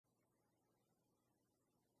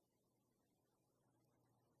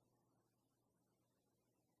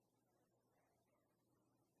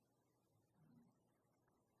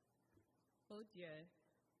Ô Dieu,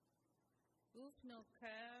 ouvre nos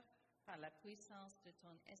cœurs par la puissance de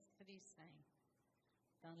ton Esprit Saint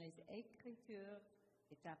dans les Écritures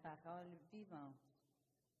et ta parole vivante.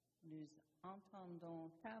 Nous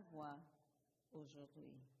entendons ta voix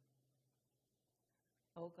aujourd'hui.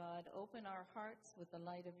 O God, open our hearts with the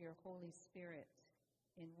light of your Holy Spirit.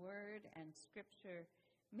 In word and scripture,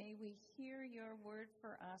 may we hear your word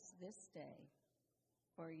for us this day,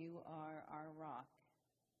 for you are our rock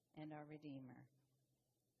and our Redeemer.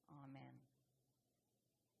 Amen.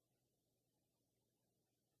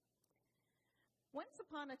 Once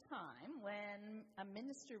upon a time, when a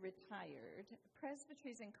minister retired,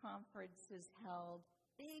 presbyteries and conferences held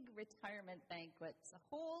big retirement banquets. A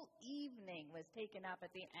whole evening was taken up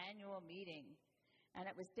at the annual meeting, and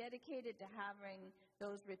it was dedicated to having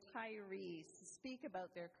those retirees speak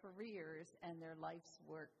about their careers and their life's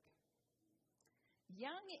work.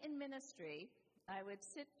 Young in ministry, I would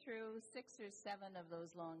sit through 6 or 7 of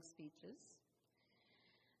those long speeches.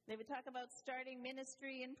 They would talk about starting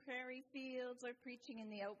ministry in prairie fields or preaching in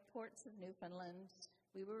the outports of Newfoundland.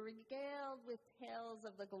 We were regaled with tales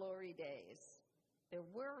of the glory days, their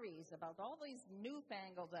worries about all these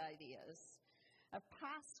newfangled ideas of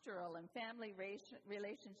pastoral and family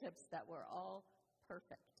relationships that were all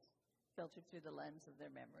perfect, filtered through the lens of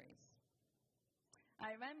their memories.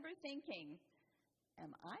 I remember thinking,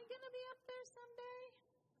 am I going to be up there someday?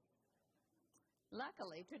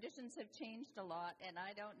 Luckily, traditions have changed a lot, and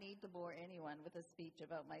I don't need to bore anyone with a speech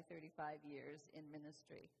about my 35 years in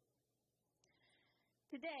ministry.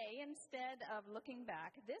 Today, instead of looking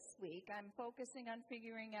back, this week I'm focusing on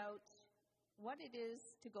figuring out what it is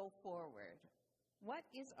to go forward. What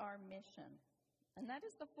is our mission? And that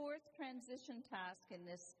is the 4th transition task in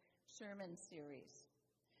this sermon series.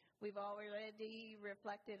 We've already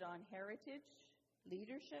reflected on heritage,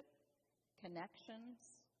 leadership,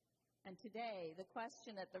 connections, and today the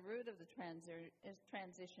question at the root of the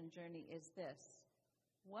transition journey is this: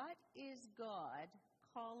 what is God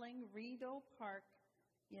calling Rideau Park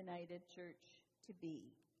United Church to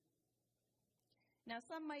be? Now,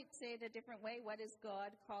 some might say it a different way. What is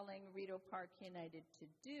God calling Rideau Park United to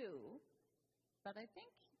do? But I think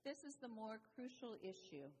this is the more crucial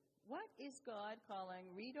issue. What is God calling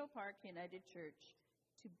Rideau Park United Church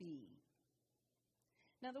to be?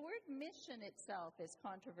 Now, the word mission itself is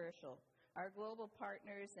controversial. Our global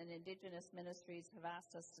partners and Indigenous ministries have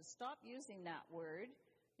asked us to stop using that word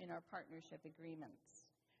in our partnership agreements.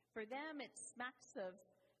 For them, it smacks of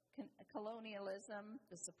colonialism,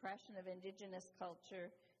 the suppression of Indigenous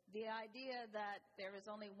culture, the idea that there is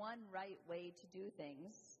only one right way to do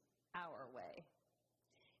things, our way.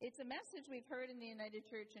 It's a message we've heard in the United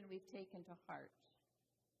Church and we've taken to heart.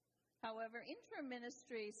 However, interim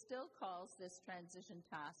ministry still calls this transition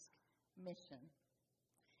task mission.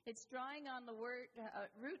 It's drawing on the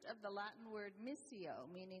root of the Latin word missio,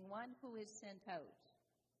 meaning one who is sent out.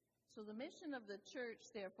 So the mission of the church,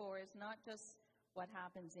 therefore, is not just what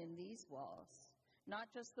happens in these walls, not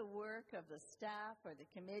just the work of the staff or the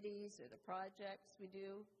committees or the projects we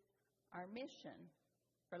do. Our mission,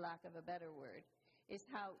 for lack of a better word, is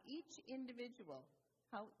how each individual,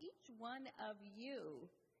 how each one of you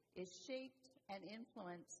is shaped and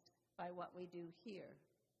influenced by what we do here.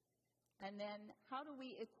 And then how do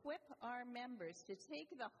we equip our members to take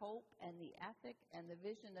the hope and the ethic and the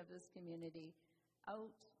vision of this community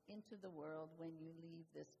out into the world when you leave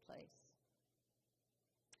this place?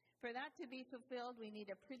 For that to be fulfilled, we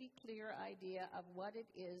need a pretty clear idea of what it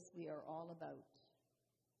is we are all about.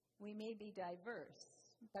 We may be diverse,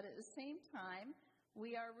 but at the same time,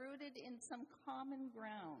 we are rooted in some common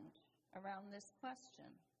ground around this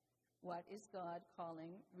question. What is God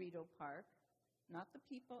calling Rideau Park, not the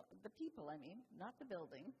people, not the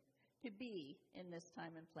building, to be in this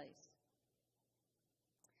time and place?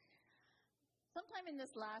 Sometime in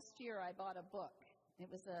this last year, I bought a book. It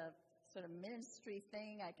was a sort of ministry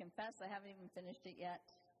thing. I confess I haven't even finished it yet.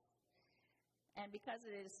 And because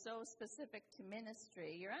it is so specific to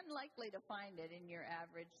ministry, you're unlikely to find it in your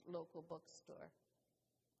average local bookstore.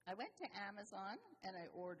 I went to Amazon and I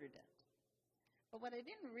ordered it. But what I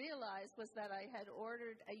didn't realize was that I had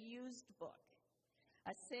ordered a used book,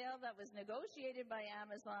 a sale that was negotiated by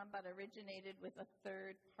Amazon but originated with a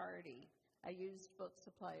third party, a used book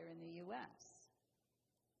supplier in the U.S.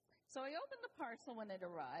 So I opened the parcel when it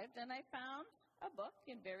arrived, and I found a book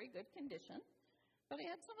in very good condition, but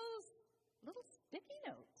it had some of those little sticky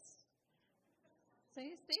notes. So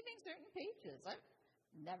you're saving certain pages. I've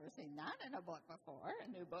never seen that in a book before,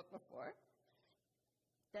 a new book before.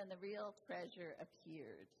 Then the real treasure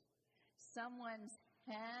appeared. Someone's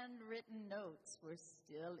handwritten notes were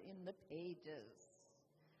still in the pages.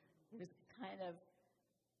 It was kind of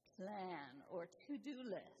plan or to-do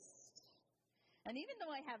list. And even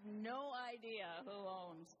though I have no idea who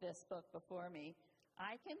owns this book before me,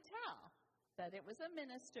 I can tell that it was a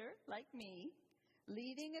minister like me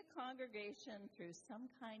leading a congregation through some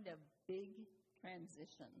kind of big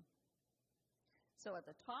transition. So at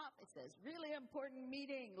the top it says, really important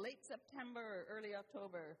meeting, late September or early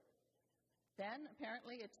October. Then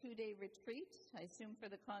apparently a 2-day retreat, I assume for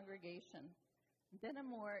the congregation. Then a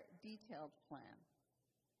more detailed plan.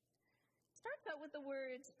 Starts out with the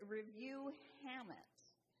words, review Hammett.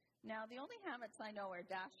 Now, the only Hammets I know are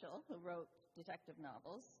Dashiell, who wrote detective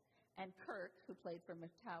novels, and Kirk, who played for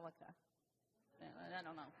Metallica. I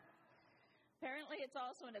don't know. Apparently, it's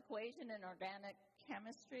also an equation in organic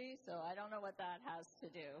chemistry, so I don't know what that has to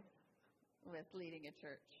do with leading a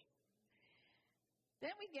church.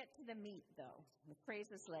 Then we get to the meat, though, with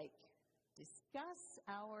phrases like, discuss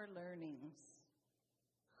our learnings,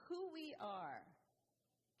 who we are,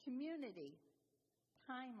 community,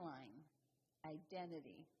 timeline,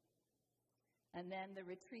 identity. And then the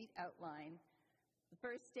retreat outline. The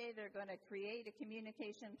first day, they're going to create a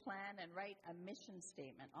communication plan and write a mission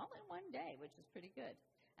statement, all in one day, which is pretty good.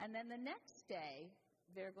 And then the next day,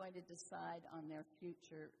 they're going to decide on their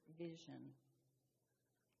future vision.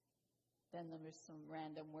 Then there's some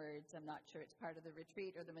random words. I'm not sure it's part of the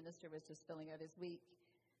retreat or the minister was just filling out his week.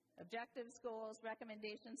 Objectives, goals,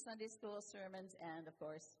 recommendations, Sunday school sermons, and, of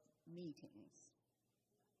course, meetings.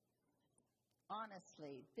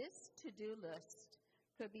 Honestly, this to-do list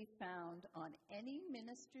could be found on any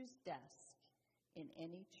minister's desk in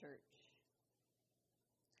any church.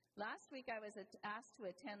 Last week, I was asked to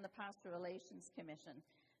attend the Pastoral Relations Commission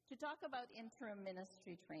to talk about interim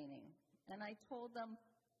ministry training. And I told them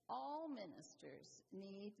all ministers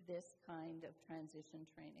need this kind of transition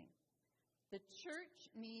training. The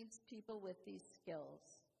church needs people with these skills.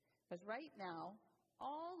 Because right now,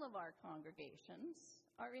 all of our congregations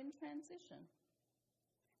are in transition.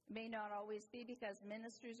 It may not always be because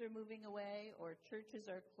ministers are moving away or churches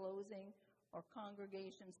are closing or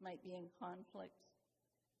congregations might be in conflict.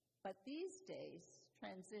 But these days,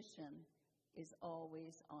 transition is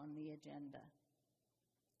always on the agenda.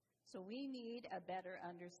 So we need a better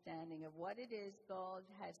understanding of what it is God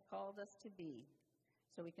has called us to be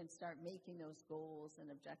so we can start making those goals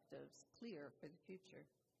and objectives clear for the future.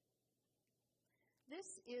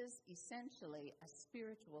 This is essentially a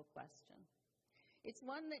spiritual question. It's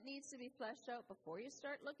one that needs to be fleshed out before you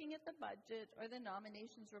start looking at the budget or the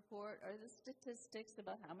nominations report or the statistics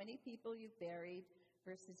about how many people you've buried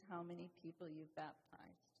versus how many people you've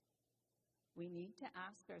baptized. We need to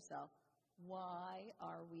ask ourselves, why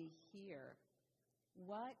are we here?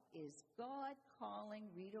 What is God calling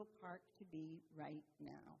Rideau Park to be right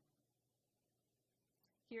now?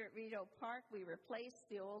 Here at Rideau Park, we replaced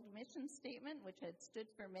the old mission statement, which had stood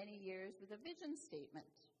for many years, with a vision statement.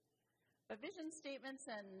 But vision statements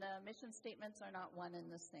and mission statements are not one and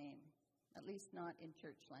the same, at least not in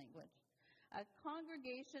church language. A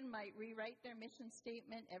congregation might rewrite their mission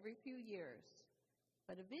statement every few years,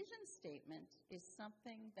 but a vision statement is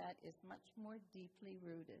something that is much more deeply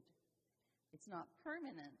rooted. It's not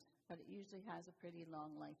permanent, but it usually has a pretty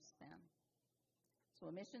long lifespan. So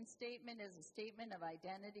a mission statement is a statement of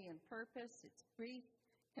identity and purpose. It's brief,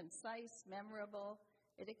 concise, memorable.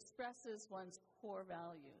 It expresses one's core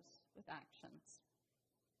values with actions.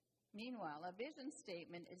 Meanwhile, a vision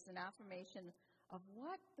statement is an affirmation of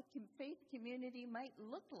what the faith community might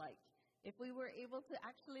look like if we were able to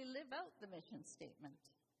actually live out the mission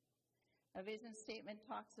statement. A vision statement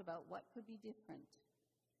talks about what could be different.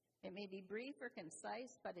 It may be brief or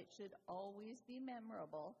concise, but it should always be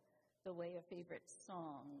memorable, the way a favorite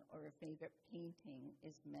song or a favorite painting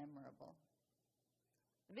is memorable.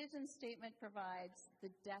 The vision statement provides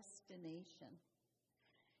the destination.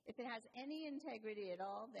 If it has any integrity at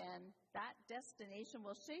all, then that destination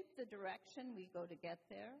will shape the direction we go to get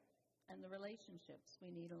there and the relationships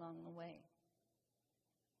we need along the way.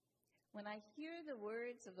 When I hear the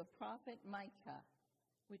words of the prophet Micah,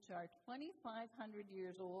 which are 2,500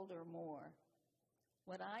 years old or more,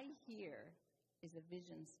 what I hear is a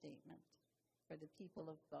vision statement for the people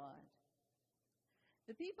of God.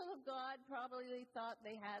 The people of God probably thought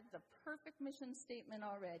they had the perfect mission statement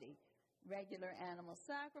already. Regular animal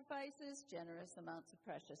sacrifices, generous amounts of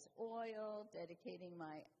precious oil, dedicating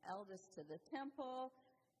my eldest to the temple.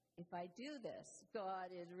 If I do this, God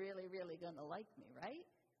is really, really going to like me, right?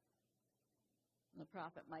 And the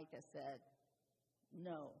prophet Micah said,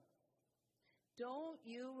 no. Don't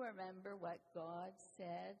you remember what God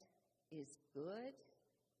said is good?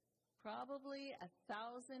 Probably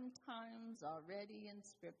 1,000 times already in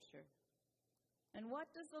Scripture. And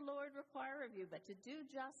what does the Lord require of you but to do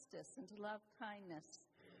justice and to love kindness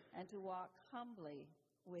and to walk humbly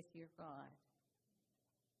with your God?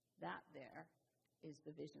 That there is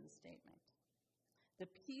the vision statement. The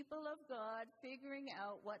people of God figuring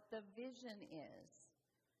out what the vision is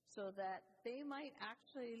so that they might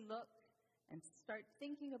actually look and start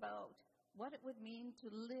thinking about what it would mean to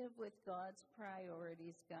live with God's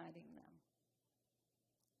priorities guiding them.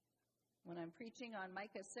 When I'm preaching on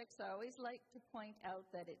Micah 6, I always like to point out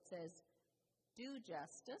that it says, do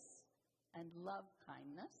justice and love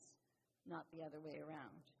kindness, not the other way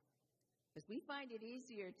around. Because we find it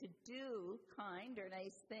easier to do kind or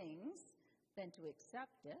nice things than to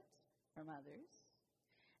accept it from others.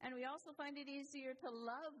 And we also find it easier to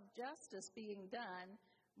love justice being done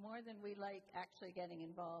more than we like actually getting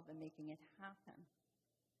involved and making it happen.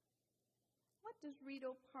 What does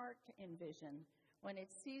Rideau Park envision when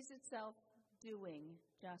it sees itself doing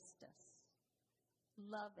justice,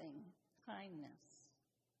 loving kindness,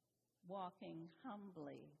 walking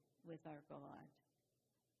humbly with our God?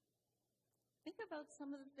 Think about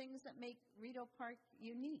some of the things that make Rideau Park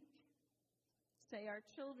unique. Say our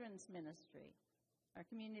children's ministry, our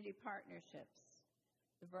community partnerships,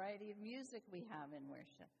 the variety of music we have in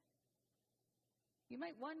worship. You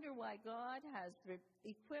might wonder why God has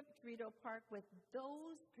equipped Rideau Park with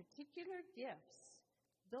those particular gifts,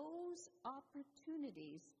 those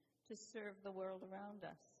opportunities to serve the world around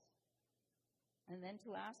us. And then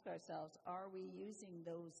to ask ourselves, are we using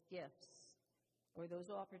those gifts or those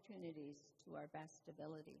opportunities to our best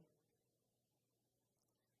ability?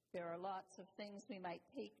 There are lots of things we might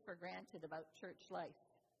take for granted about church life,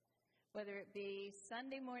 whether it be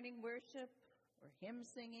Sunday morning worship or hymn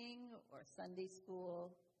singing or Sunday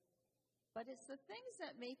school. But it's the things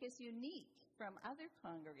that make us unique from other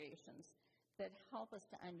congregations that help us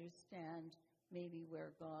to understand maybe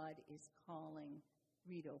where God is calling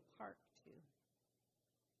Rideau Park to.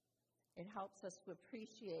 It helps us to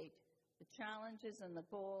appreciate the challenges and the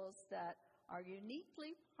goals that are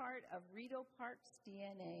uniquely part of Rideau Park's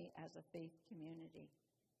DNA as a faith community.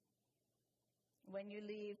 When you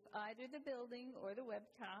leave either the building or the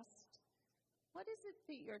webcast, what is it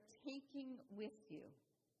that you're taking with you?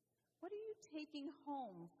 What are you taking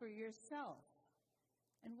home for yourself?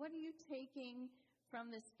 And what are you taking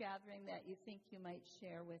from this gathering that you think you might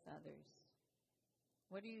share with others?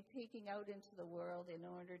 What are you taking out into the world in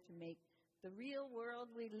order to make the real world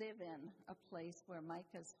we live in a place where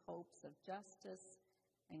Micah's hopes of justice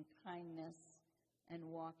and kindness and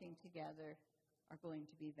walking together are going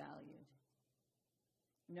to be valued?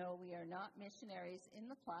 No, we are not missionaries in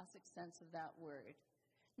the classic sense of that word.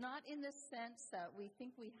 Not in the sense that we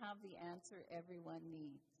think we have the answer everyone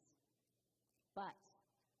needs. But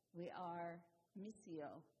we are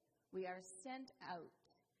missio. We are sent out.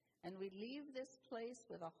 And we leave this place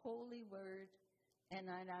with a holy word and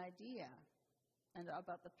an idea and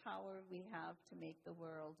about the power we have to make the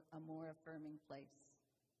world a more affirming place.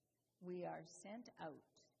 We are sent out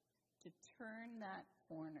to turn that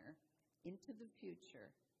corner into the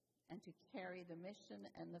future and to carry the mission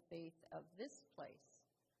and the faith of this place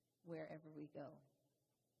wherever we go.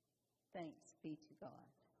 Thanks be to God.